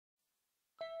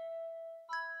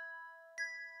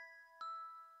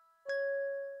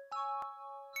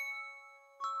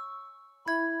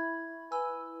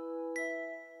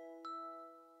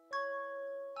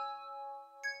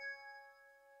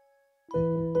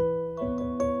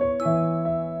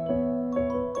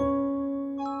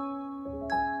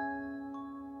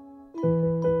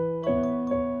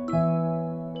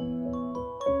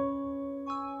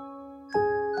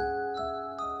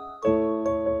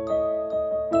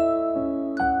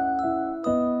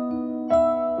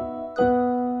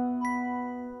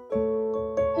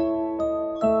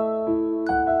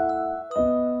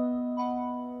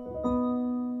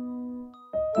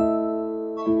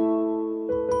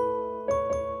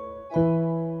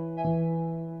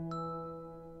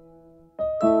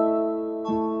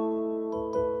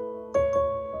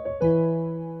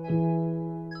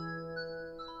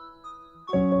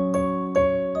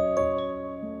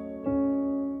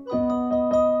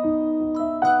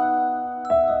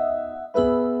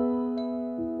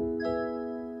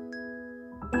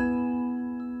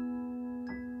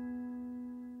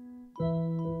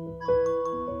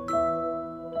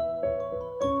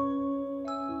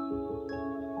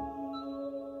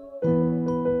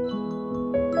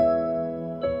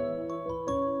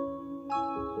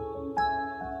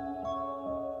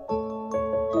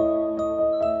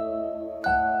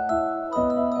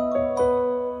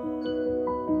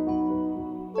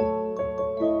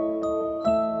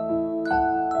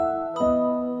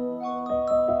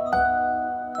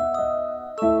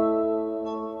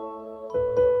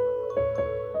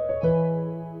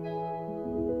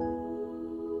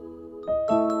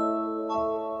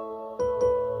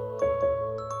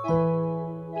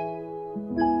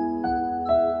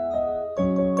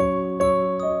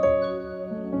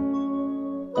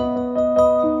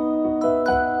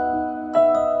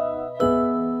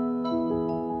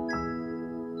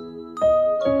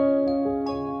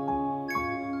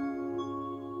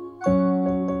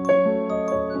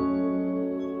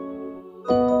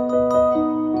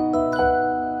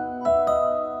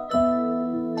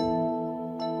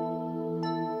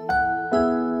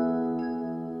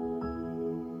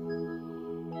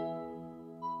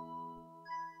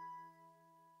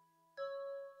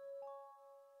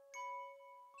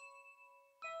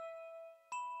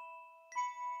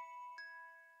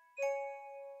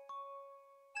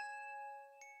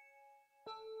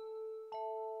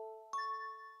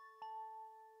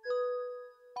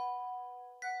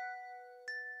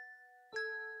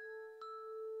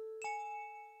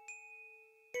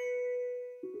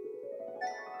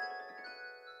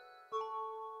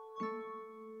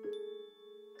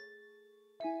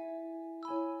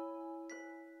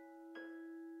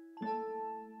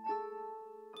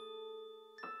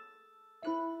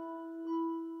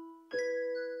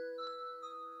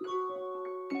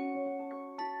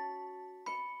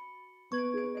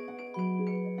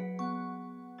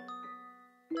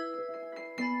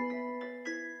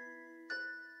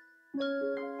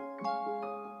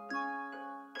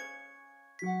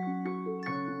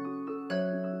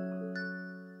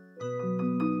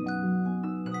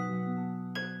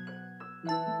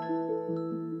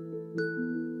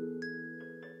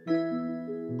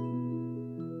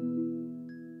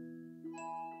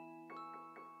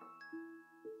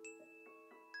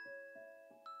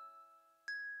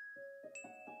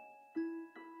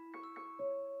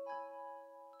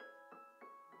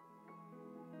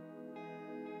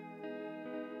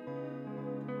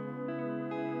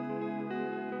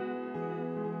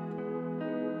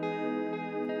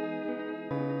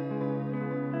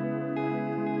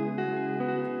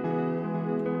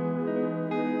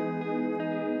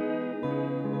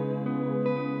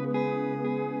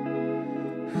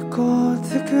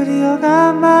作りを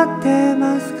頑張って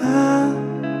ますか？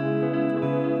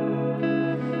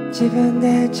自分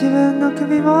で自分の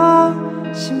首を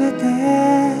絞めて、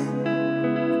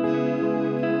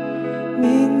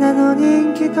みんなの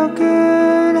人気と比べ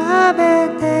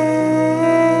て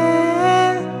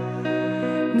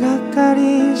がっか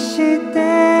りし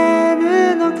て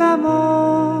るのか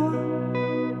も。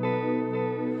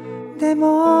で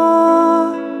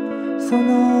もそ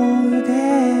の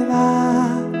腕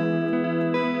は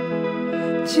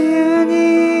自由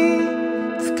に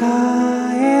使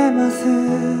えます。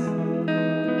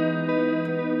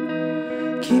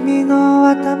君の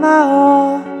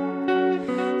頭を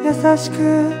優しく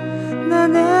撫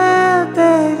でて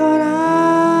ごら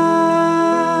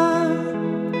ん。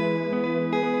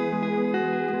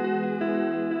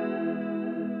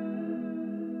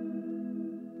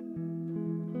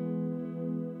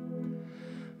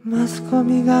マスコ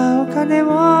ミがお金を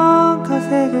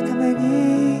稼ぐため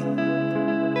に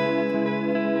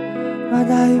話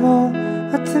題を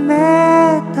集め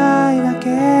たいだけ。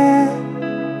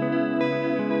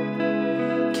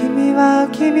君は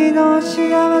君の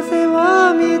幸せ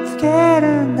を見つけ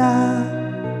るんだ。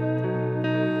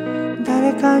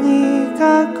誰かに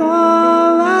かっこ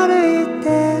悪いっ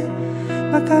て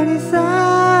馬鹿に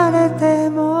されて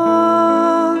も、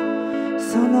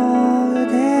その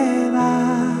腕は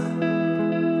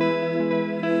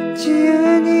自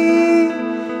由に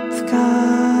使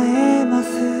えます。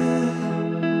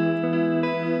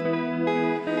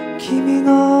君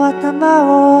の頭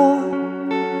を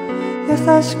優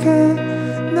しく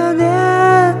撫で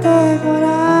てごら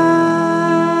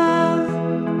ん、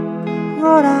ご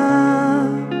らん。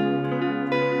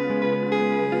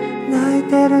泣い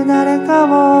てる誰かを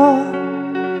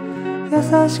優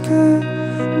しく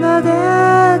撫で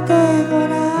てご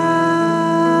ら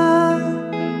ん、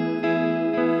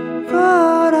ご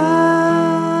らん。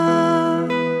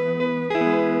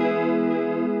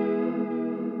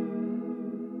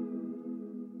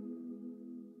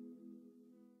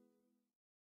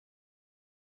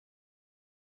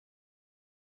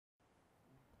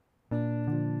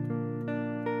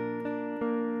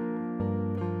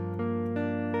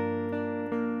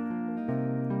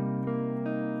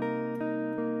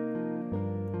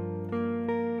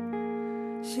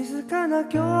静かな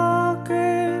曲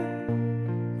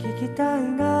聴きたい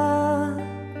な。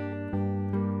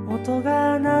音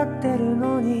が鳴ってる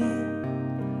のに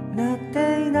鳴っ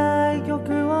ていない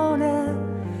曲をね、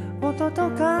音と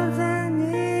完全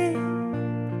に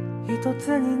一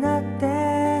つになっ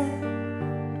て